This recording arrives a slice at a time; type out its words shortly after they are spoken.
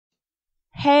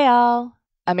Hey all!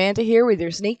 Amanda here with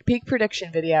your sneak peek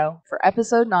prediction video for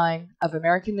episode 9 of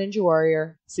American Ninja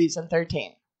Warrior Season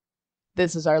 13.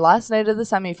 This is our last night of the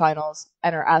semifinals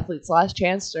and our athletes' last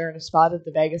chance to earn a spot at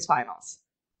the Vegas finals.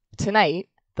 Tonight,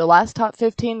 the last top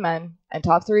 15 men and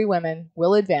top 3 women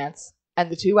will advance,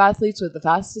 and the 2 athletes with the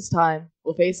fastest time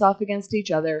will face off against each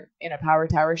other in a Power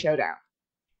Tower showdown.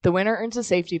 The winner earns a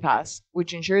safety pass,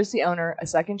 which ensures the owner a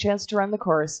second chance to run the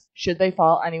course should they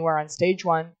fall anywhere on stage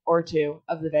 1 or 2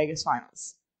 of the Vegas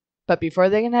finals. But before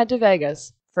they can head to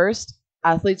Vegas, first,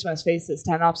 athletes must face this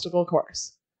 10-obstacle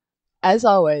course. As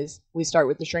always, we start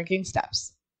with the shrinking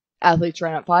steps. Athletes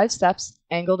run up 5 steps,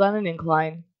 angled on an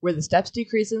incline, where the steps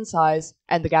decrease in size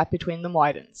and the gap between them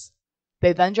widens.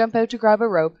 They then jump out to grab a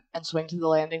rope and swing to the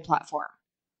landing platform.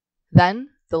 Then,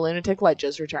 the lunatic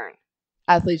ledges return.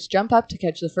 Athletes jump up to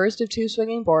catch the first of 2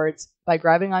 swinging boards by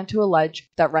grabbing onto a ledge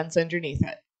that runs underneath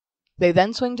it. They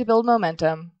then swing to build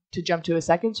momentum to jump to a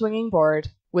second swinging board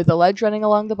with a ledge running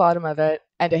along the bottom of it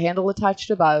and a handle attached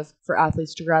above for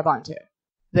athletes to grab onto.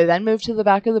 They then move to the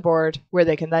back of the board where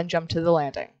they can then jump to the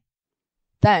landing.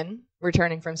 Then,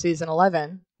 returning from Season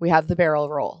 11, we have the barrel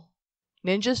roll.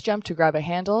 Ninjas jump to grab a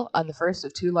handle on the first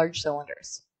of 2 large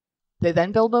cylinders. They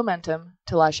then build momentum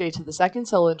to lash to the second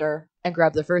cylinder and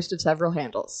grab the first of several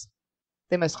handles.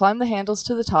 They must climb the handles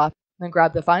to the top, then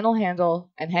grab the final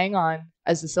handle and hang on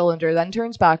as the cylinder then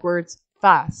turns backwards,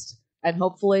 fast, and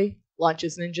hopefully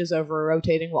launches ninjas over a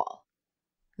rotating wall.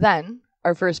 Then,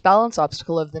 our first balance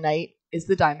obstacle of the night is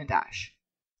the diamond dash.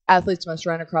 Athletes must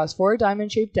run across 4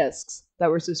 diamond-shaped discs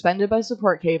that were suspended by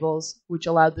support cables, which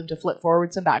allowed them to flip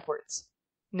forwards and backwards.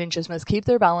 Ninjas must keep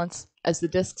their balance as the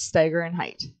discs stagger in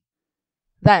height.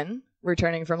 Then,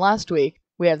 returning from last week,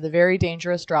 we have the very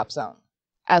dangerous drop zone.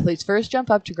 Athletes first jump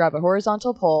up to grab a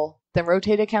horizontal pole, then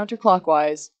rotate it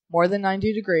counterclockwise, more than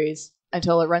 90 degrees,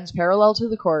 until it runs parallel to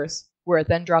the course, where it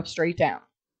then drops straight down.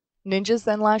 Ninjas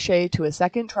then lash to a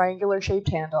second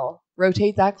triangular-shaped handle,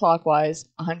 rotate that clockwise,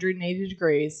 180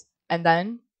 degrees, and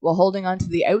then, while holding onto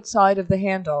the outside of the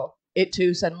handle, it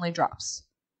too suddenly drops.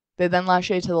 They then lash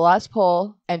to the last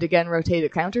pole, and again rotate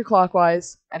it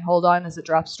counterclockwise, and hold on as it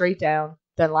drops straight down,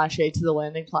 then lash to the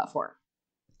landing platform.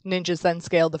 Ninjas then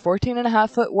scale the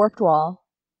 14.5-foot warped wall,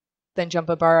 then jump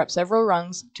a bar up several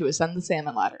rungs to ascend the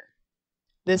salmon ladder.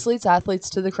 This leads athletes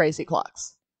to the crazy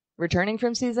clocks. Returning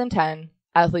from Season 10,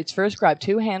 athletes first grab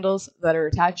 2 handles that are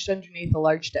attached underneath a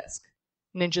large disc.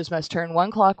 Ninjas must turn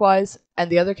one clockwise and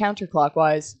the other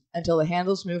counterclockwise until the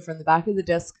handles move from the back of the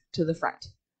disc to the front.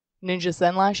 Ninjas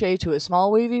then lash to a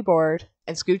small wavy board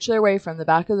and scooch their way from the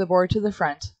back of the board to the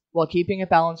front while keeping it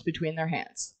balanced between their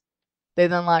hands. They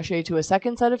then lash to a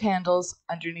second set of handles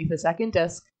underneath a second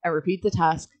disc and repeat the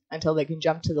task until they can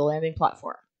jump to the landing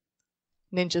platform.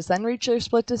 Ninjas then reach their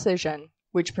split decision,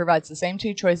 which provides the same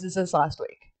 2 choices as last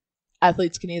week.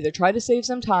 Athletes can either try to save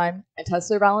some time and test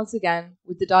their balance again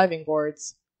with the diving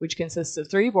boards, which consists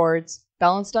of 3 boards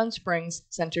balanced on springs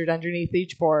centered underneath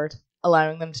each board,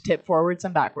 allowing them to tip forwards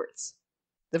and backwards.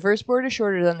 The first board is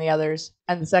shorter than the others,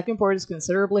 and the second board is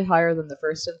considerably higher than the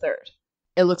first and third.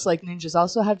 It looks like ninjas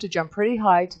also have to jump pretty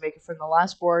high to make it from the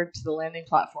last board to the landing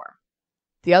platform.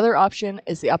 The other option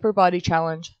is the upper body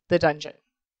challenge, the dungeon.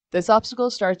 This obstacle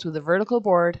starts with a vertical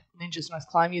board ninjas must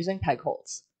climb using peg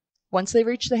holds. Once they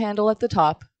reach the handle at the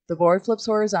top, the board flips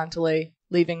horizontally,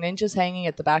 leaving ninjas hanging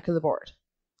at the back of the board.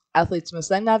 Athletes must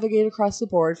then navigate across the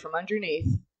board from underneath,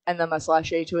 and then must lash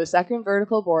to a second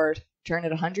vertical board, turn it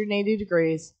 180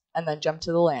 degrees, and then jump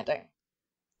to the landing.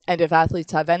 And if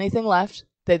athletes have anything left,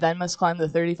 they then must climb the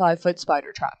 35-foot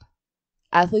spider trap.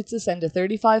 Athletes ascend a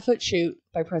 35-foot chute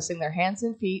by pressing their hands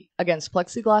and feet against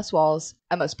plexiglass walls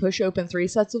and must push open 3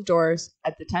 sets of doors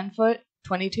at the 10-foot,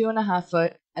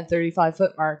 22.5-foot, and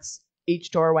 35-foot marks,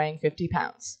 each door weighing 50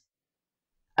 pounds.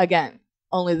 Again,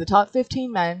 only the top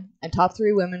 15 men and top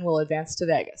 3 women will advance to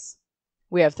Vegas.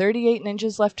 We have 38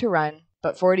 ninjas left to run,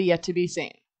 but 40 yet to be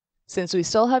seen. Since we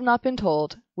still have not been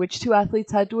told which 2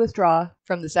 athletes had to withdraw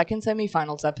from the second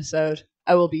semifinals episode,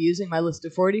 I will be using my list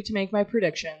of 40 to make my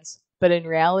predictions, but in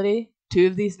reality, 2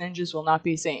 of these ninjas will not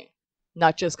be seen,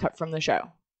 not just cut from the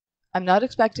show. I'm not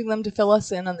expecting them to fill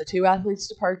us in on the 2 athletes'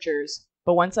 departures,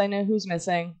 but once I know who's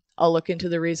missing, I'll look into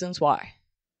the reasons why.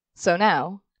 So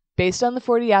now, based on the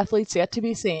 40 athletes yet to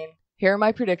be seen, here are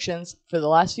my predictions for the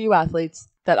last few athletes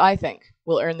that I think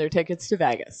will earn their tickets to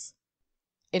Vegas.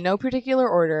 In no particular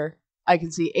order, I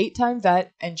can see 8-time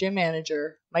vet and gym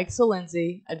manager Mike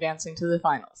Solinzi advancing to the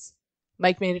finals.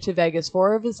 Mike made it to Vegas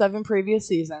 4 of his 7 previous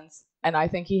seasons, and I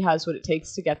think he has what it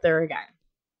takes to get there again.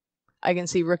 I can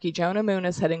see rookie Jonah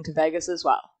Muniz heading to Vegas as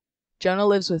well. Jonah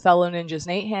lives with fellow ninjas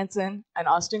Nate Hansen and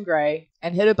Austin Gray,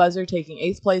 and hit a buzzer taking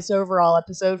 8th place overall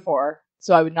episode 4,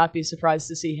 so I would not be surprised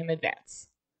to see him advance.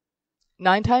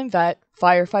 9-time vet,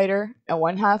 firefighter, and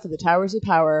one half of the Towers of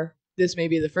Power, this may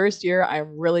be the first year I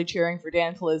am really cheering for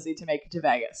Dan Palizzi to make it to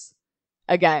Vegas.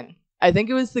 Again, I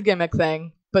think it was the gimmick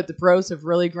thing, but the bros have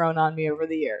really grown on me over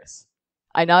the years.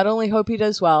 I not only hope he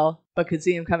does well, but could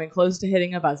see him coming close to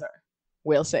hitting a buzzer.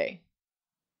 We'll see.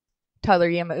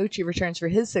 Tyler Yamauchi returns for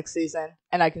his 6th season,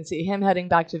 and I can see him heading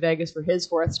back to Vegas for his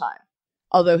 4th time.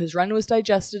 Although his run was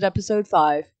digested episode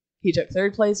 5, he took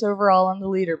 3rd place overall on the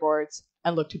leaderboards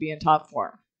and looked to be in top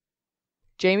form.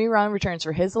 Jamie Rahn returns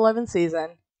for his 11th season,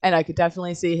 and I could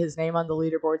definitely see his name on the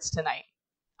leaderboards tonight.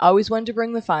 Always one to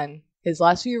bring the fun, his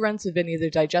last few runs have been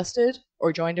either digested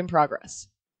or joined in progress.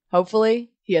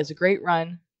 Hopefully, he has a great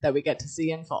run that we get to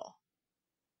see in full.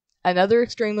 Another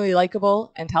extremely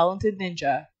likable and talented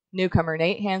ninja, newcomer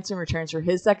Nate Hansen returns for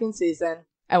his 2nd season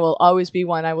and will always be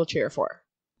one I will cheer for.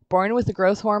 Born with a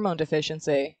growth hormone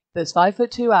deficiency, this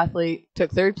 5'2" athlete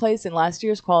took 3rd place in last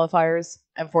year's qualifiers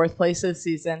and 4th place this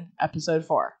season, episode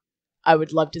 4. I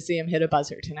would love to see him hit a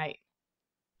buzzer tonight.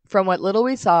 From what little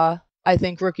we saw, I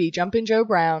think rookie Jumpin' Joe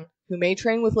Brown, who may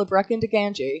train with Lebrec and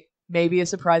DeGangi, may be a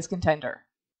surprise contender.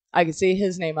 I could see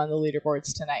his name on the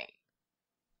leaderboards tonight.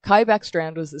 Kai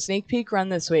Beckstrand was the sneak peek run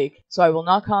this week, so I will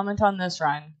not comment on this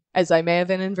run, as I may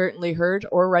have inadvertently heard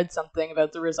or read something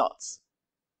about the results.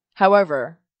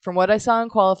 However, from what I saw in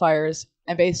qualifiers,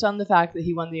 and based on the fact that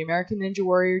he won the American Ninja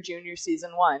Warrior Junior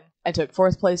Season 1 and took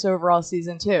 4th place overall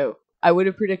Season 2, I would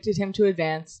have predicted him to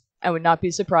advance and would not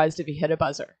be surprised if he hit a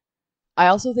buzzer. I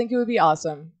also think it would be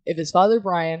awesome if his father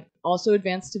Brian also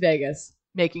advanced to Vegas,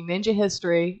 making ninja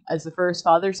history as the first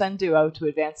father-son duo to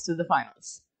advance to the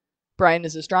finals. Brian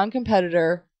is a strong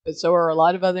competitor, but so are a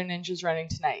lot of other ninjas running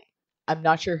tonight. I'm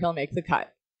not sure he'll make the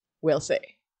cut. We'll see.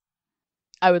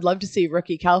 I would love to see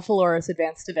rookie Cal Flores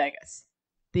advance to Vegas.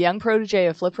 The young protege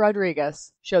of Flip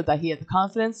Rodriguez showed that he had the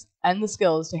confidence and the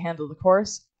skills to handle the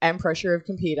course and pressure of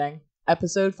competing,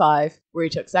 episode 5, where he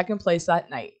took 2nd place that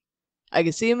night. I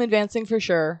could see him advancing for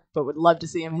sure, but would love to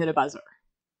see him hit a buzzer.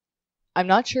 I'm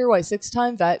not sure why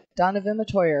 6-time vet Donovan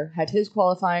Matoyer had his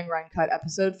qualifying run cut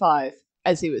episode 5,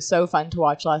 as he was so fun to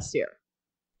watch last year.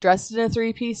 Dressed in a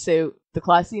 3-piece suit, the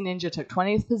classy ninja took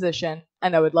 20th position,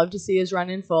 and I would love to see his run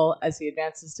in full as he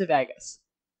advances to Vegas.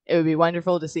 It would be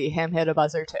wonderful to see him hit a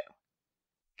buzzer too.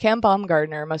 Cam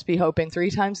Baumgartner must be hoping 3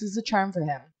 times is the charm for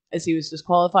him, as he was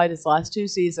disqualified his last 2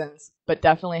 seasons, but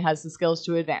definitely has the skills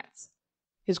to advance.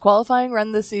 His qualifying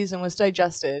run this season was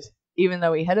digested, even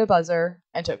though he hit a buzzer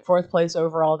and took 4th place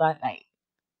overall that night.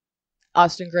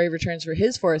 Austin Gray returns for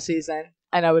his 4th season,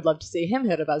 and I would love to see him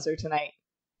hit a buzzer tonight.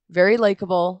 Very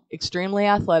likable, extremely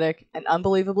athletic, and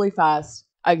unbelievably fast,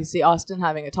 I could see Austin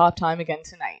having a top time again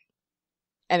tonight.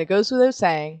 And it goes without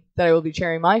saying that I will be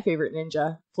cheering my favorite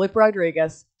ninja, Flip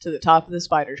Rodriguez, to the top of the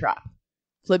spider trap.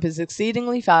 Flip is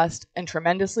exceedingly fast and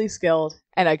tremendously skilled,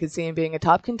 and I could see him being a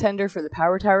top contender for the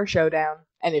Power Tower Showdown,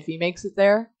 and if he makes it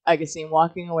there, I could see him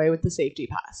walking away with the safety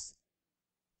pass.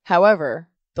 However,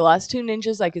 the last 2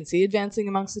 ninjas I can see advancing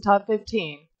amongst the top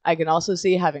 15, I can also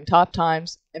see having top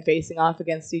times and facing off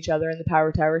against each other in the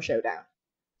Power Tower Showdown.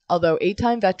 Although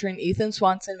 8-time veteran Ethan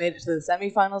Swanson made it to the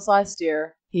semifinals last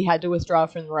year, he had to withdraw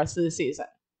from the rest of the season.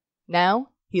 Now,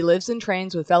 he lives and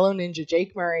trains with fellow ninja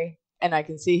Jake Murray, and I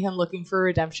can see him looking for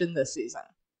redemption this season.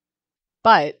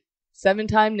 But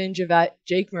 7-time ninja vet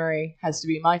Jake Murray has to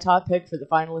be my top pick for the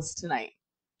finalists tonight.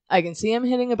 I can see him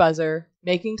hitting a buzzer,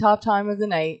 making top time of the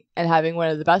night, and having one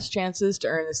of the best chances to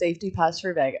earn the safety pass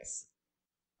for Vegas.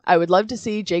 I would love to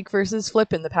see Jake versus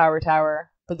Flip in the Power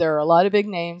Tower, but there are a lot of big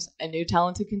names and new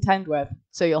talent to contend with,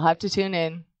 so you'll have to tune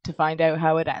in to find out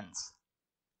how it ends.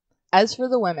 As for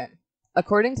the women,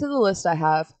 according to the list I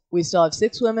have, we still have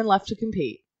 6 women left to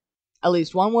compete. At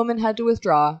least 1 woman had to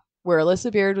withdraw, where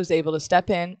Alyssa Beard was able to step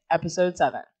in episode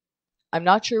 7. I'm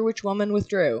not sure which woman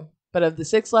withdrew, but of the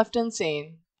 6 left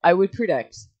unseen, I would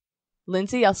predict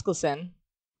Lindsay Eskelson,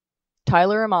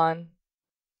 Tyler Amon,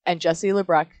 and Jessie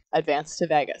Lebrec advance to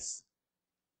Vegas.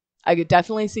 I could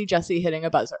definitely see Jessie hitting a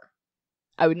buzzer.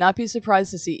 I would not be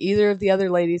surprised to see either of the other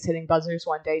ladies hitting buzzers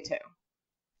one day too.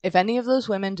 If any of those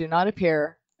women do not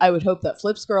appear, I would hope that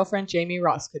Flip's girlfriend Jamie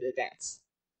Ross could advance.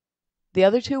 The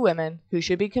other 2 women who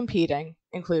should be competing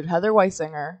include Heather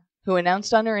Weisinger, who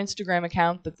announced on her Instagram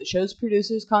account that the show's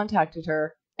producers contacted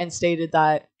her and stated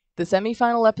that the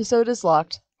semifinal episode is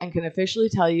locked and can officially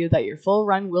tell you that your full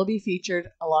run will be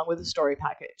featured along with a story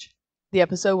package. The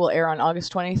episode will air on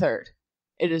August 23rd.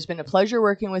 It has been a pleasure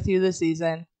working with you this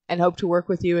season and hope to work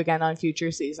with you again on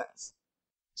future seasons.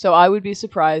 So I would be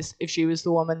surprised if she was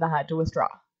the woman that had to withdraw.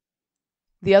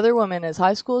 The other woman is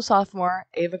high school sophomore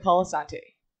Ava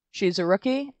Colasanti. She's a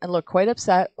rookie and looked quite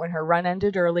upset when her run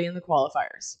ended early in the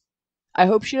qualifiers. I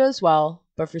hope she does well,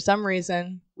 but for some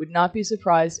reason, would not be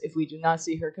surprised if we do not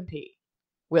see her compete.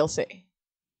 We'll see.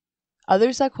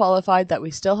 Others that qualified that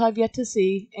we still have yet to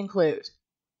see include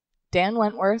Dan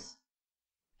Wentworth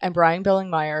and Brian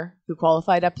Billingmeyer, who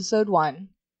qualified episode 1,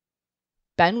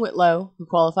 Ben Whitlow, who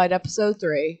qualified episode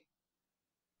 3,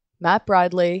 Matt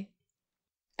Bradley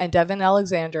and Devin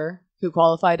Alexander, who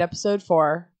qualified episode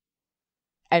 4,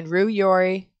 and Rue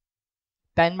Yori,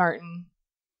 Ben Martin,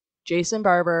 Jason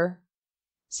Barber,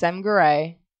 Sem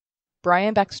Garay,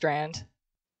 Brian Beckstrand,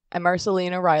 and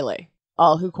Marcelina Riley,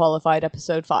 all who qualified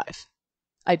episode 5.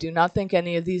 I do not think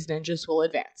any of these ninjas will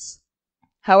advance.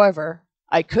 However,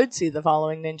 I could see the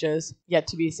following ninjas, yet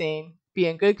to be seen, be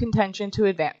in good contention to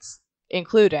advance,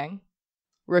 including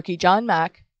rookie John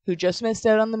Mack, who just missed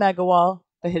out on the Mega Wall,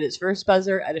 but hit his first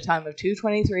buzzer at a time of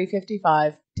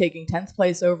 2:23.55, taking 10th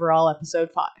place overall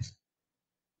episode 5.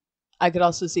 I could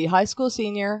also see high school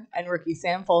senior and rookie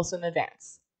Sam Folsom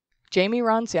advance. Jamie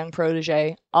Ron's young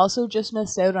protege also just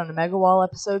missed out on a Mega Wall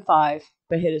episode 5,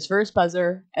 but hit his first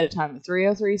buzzer at a time of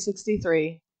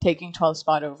 3:03.63, taking 12th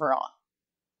spot overall.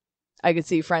 I could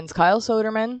see friends Kyle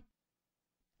Soderman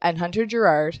and Hunter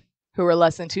Gerard, who were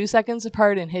less than 2 seconds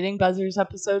apart in hitting buzzers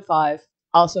episode 5,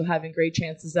 also having great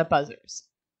chances at buzzers.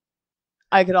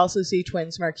 I could also see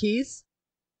twins Marquise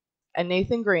and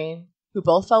Nathan Green, who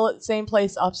both fell at the same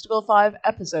place obstacle 5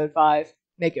 episode 5,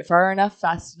 make it far enough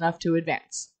fast enough to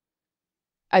advance.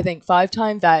 I think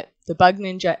 5-time vet the Bug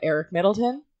Ninja Eric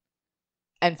Middleton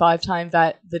and 5-time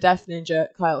vet the Deaf Ninja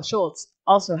Kyle Schultz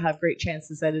also have great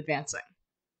chances at advancing.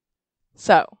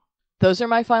 So, those are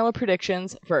my final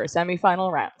predictions for our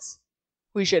semifinal rounds.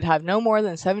 We should have no more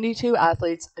than 72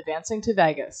 athletes advancing to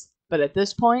Vegas, but at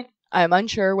this point, I am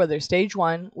unsure whether Stage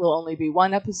 1 will only be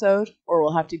 1 episode or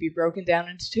will have to be broken down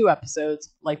into 2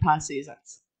 episodes like past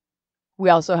seasons. We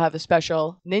also have a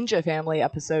special Ninja Family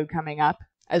episode coming up,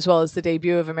 as well as the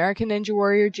debut of American Ninja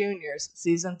Warrior Juniors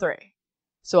Season 3.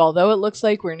 So although it looks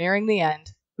like we're nearing the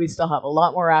end, we still have a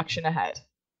lot more action ahead.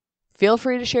 Feel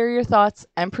free to share your thoughts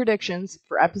and predictions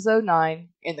for episode 9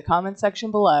 in the comment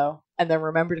section below, and then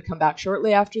remember to come back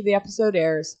shortly after the episode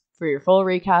airs for your full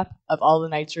recap of all the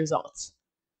night's results.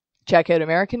 Check out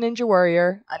American Ninja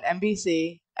Warrior on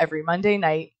NBC every Monday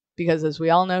night, because as we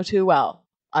all know too well,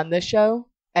 on this show,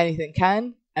 anything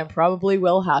can and probably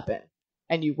will happen,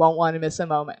 and you won't want to miss a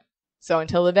moment. So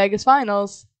until the Vegas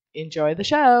finals, enjoy the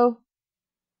show!